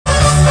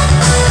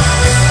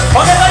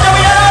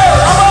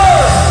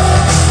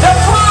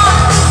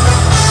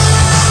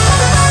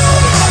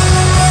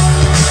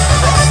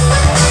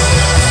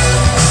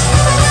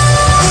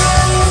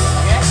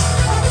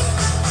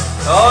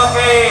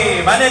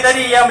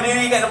lagi yang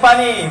berdiri kat depan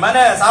ni?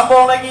 Mana?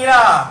 Sambung lagi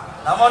lah.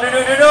 Sambung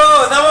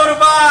duduk. Sambung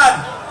depan.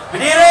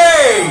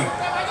 Berdiri.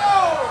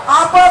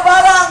 Apa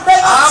barang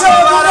tengok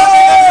show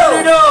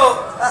duduk.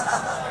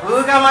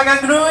 Bukan makan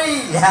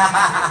kenduri.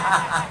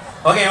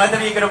 Okey, mari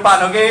pergi ke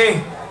depan, okey.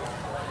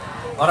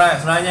 Alright,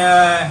 sebenarnya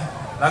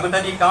lagu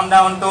tadi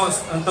countdown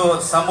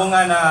untuk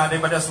sambungan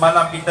daripada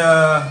semalam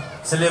kita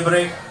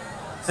celebrate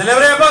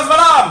apa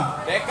semalam?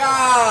 Deka.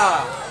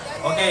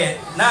 Okey,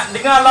 nak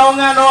dengar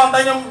laungan orang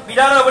Tanjung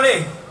Bidara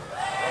boleh?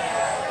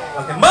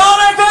 Okey,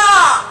 Merdeka!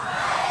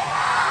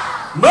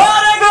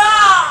 Merdeka!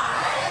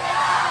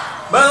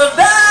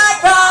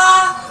 Merdeka!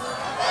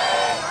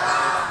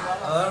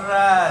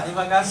 Alright,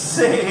 terima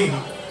kasih.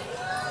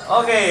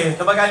 Okey,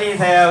 terima kali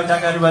saya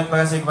ucapkan terima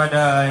kasih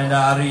kepada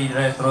Enda Ari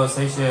Retro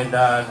Station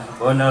dan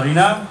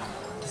Bonarina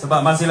sebab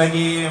masih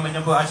lagi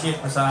menjemput Asheed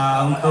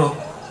untuk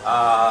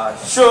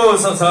show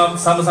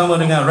sama-sama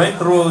dengan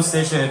Retro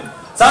Station.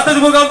 Satu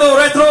tepukan untuk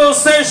Retro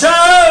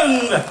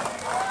Station.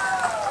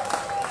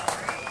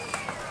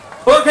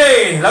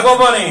 Okey, lagu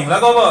apa ni?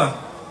 Lagu apa?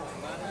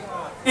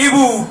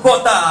 Ibu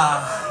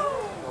Kota.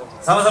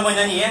 Sama-sama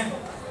nyanyi ya.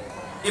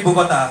 Ibu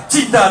Kota.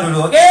 Cinta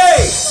dulu, okey?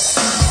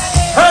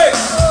 Hey!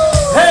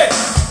 Hey!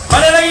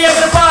 Mana lagi yang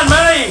ke depan?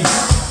 Mari!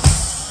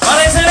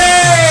 Mari sini!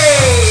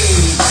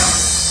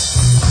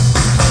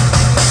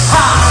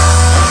 Ha!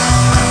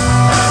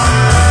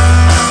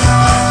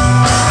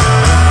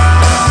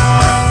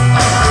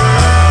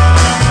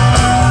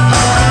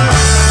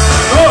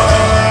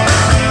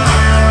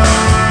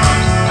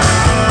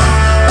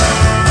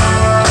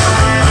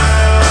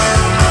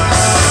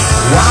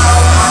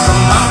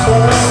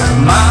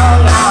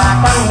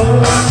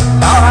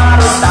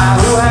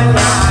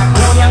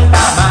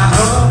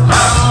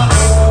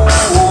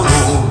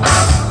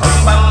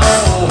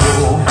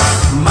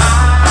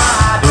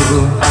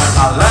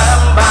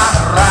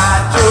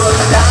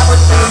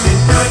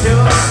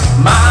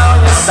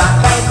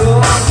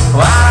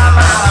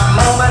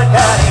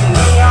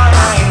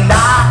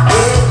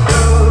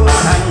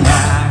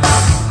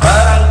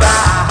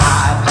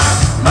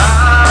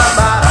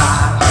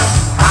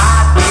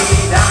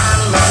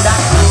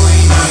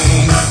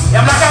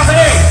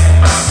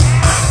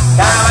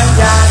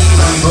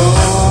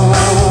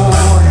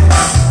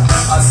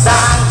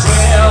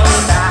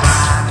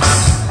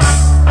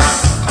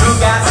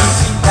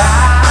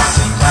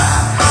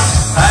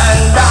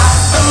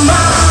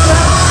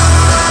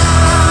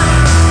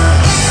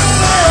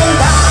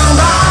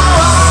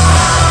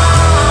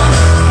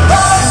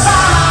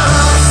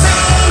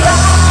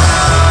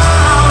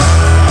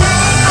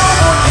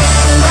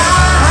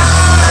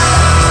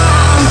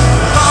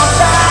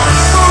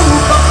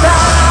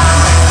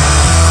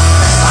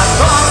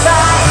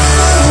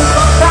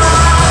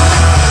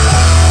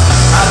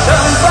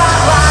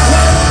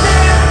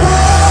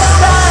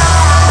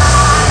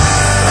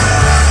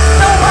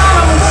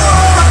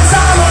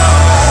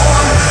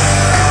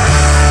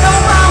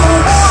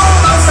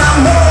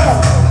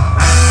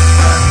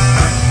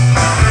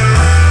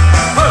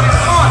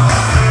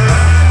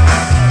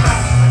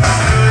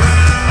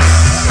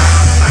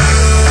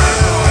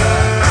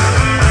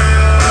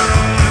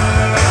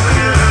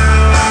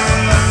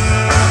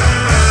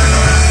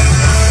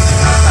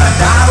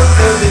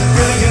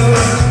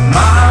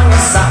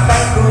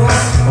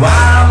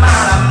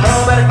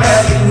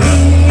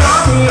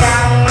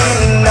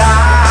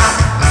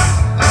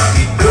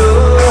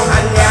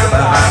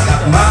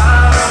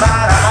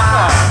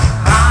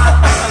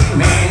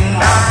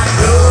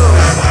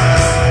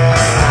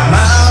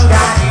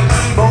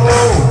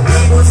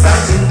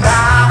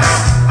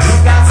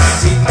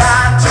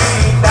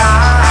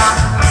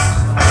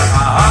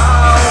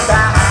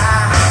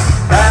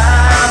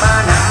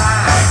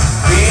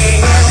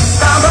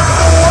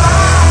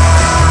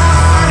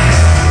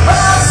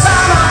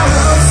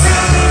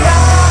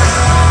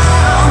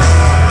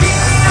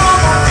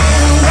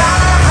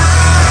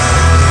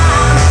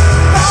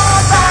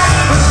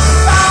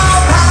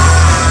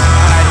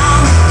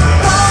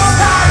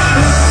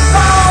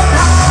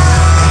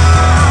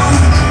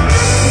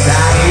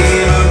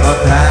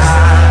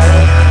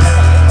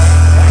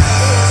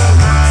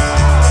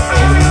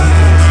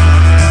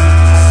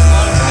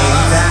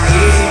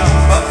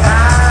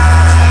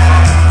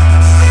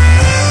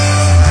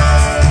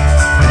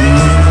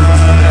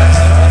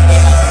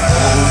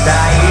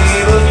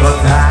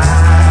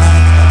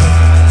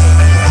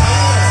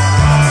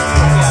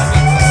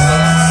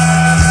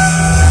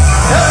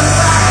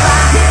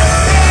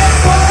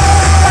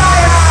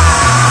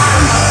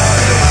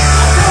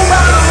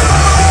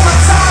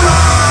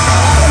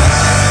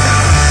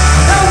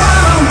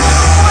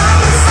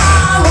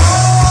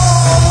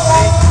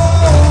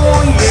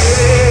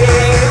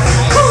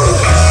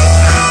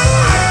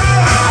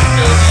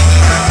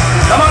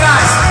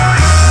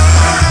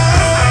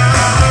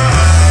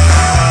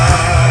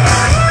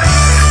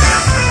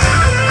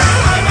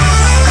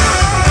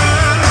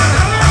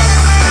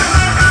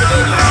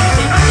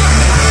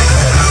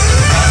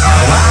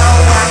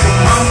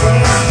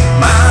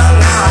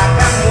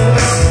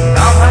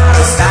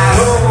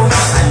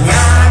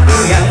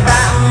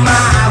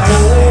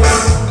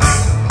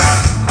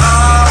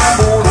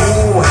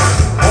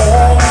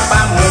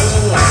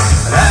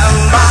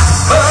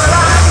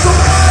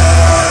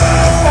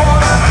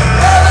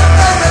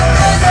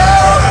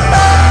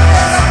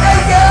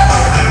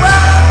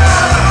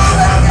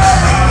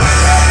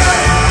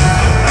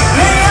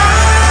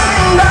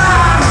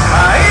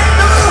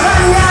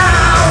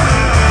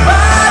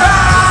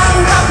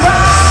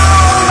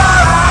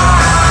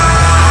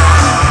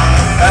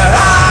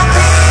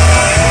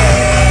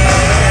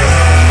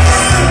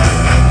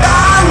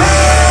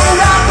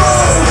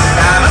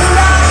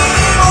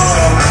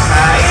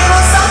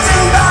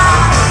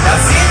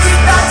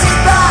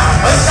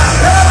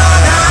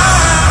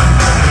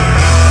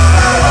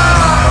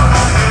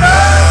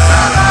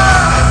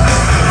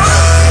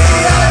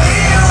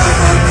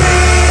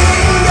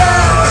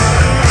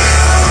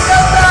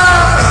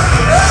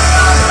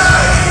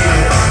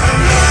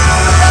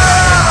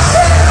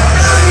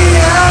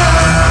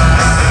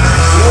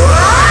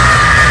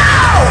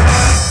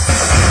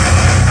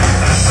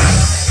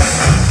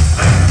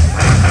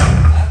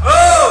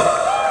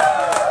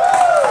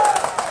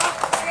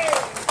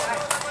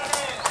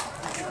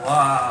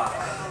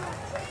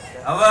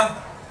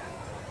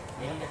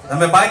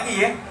 Sampai pagi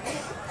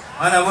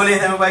Mana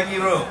boleh sampai pagi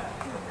bro.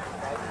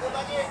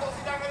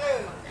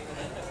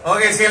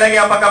 Okey, sekali lagi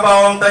apa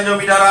khabar orang Tanjung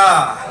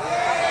Bidara?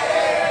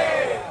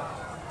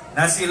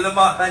 Nasi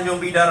lemak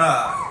Tanjung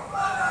Bidara.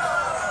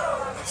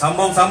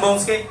 Sambung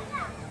sikit.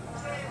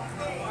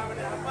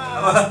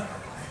 Apa?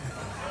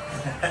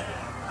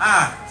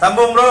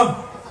 Sambung bro.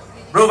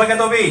 Bro pakai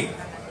topi.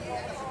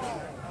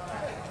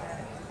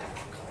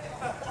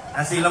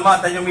 Nasi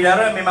lemak Tanjung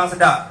Bidara memang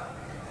sedap.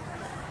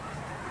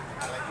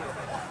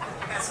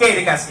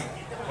 Dekat sikit.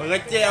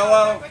 Mengecek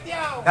awal.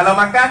 Kalau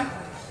makan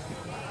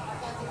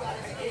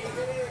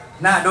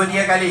nak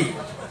 2-3 kali.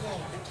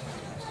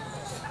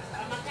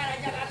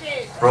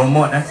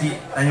 Promote nasi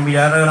Tanjung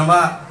Bidara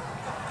nampak.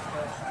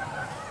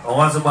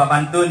 Orang sebab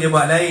pantun dia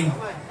buat lain.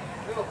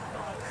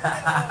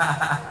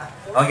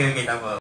 Okey tak apa.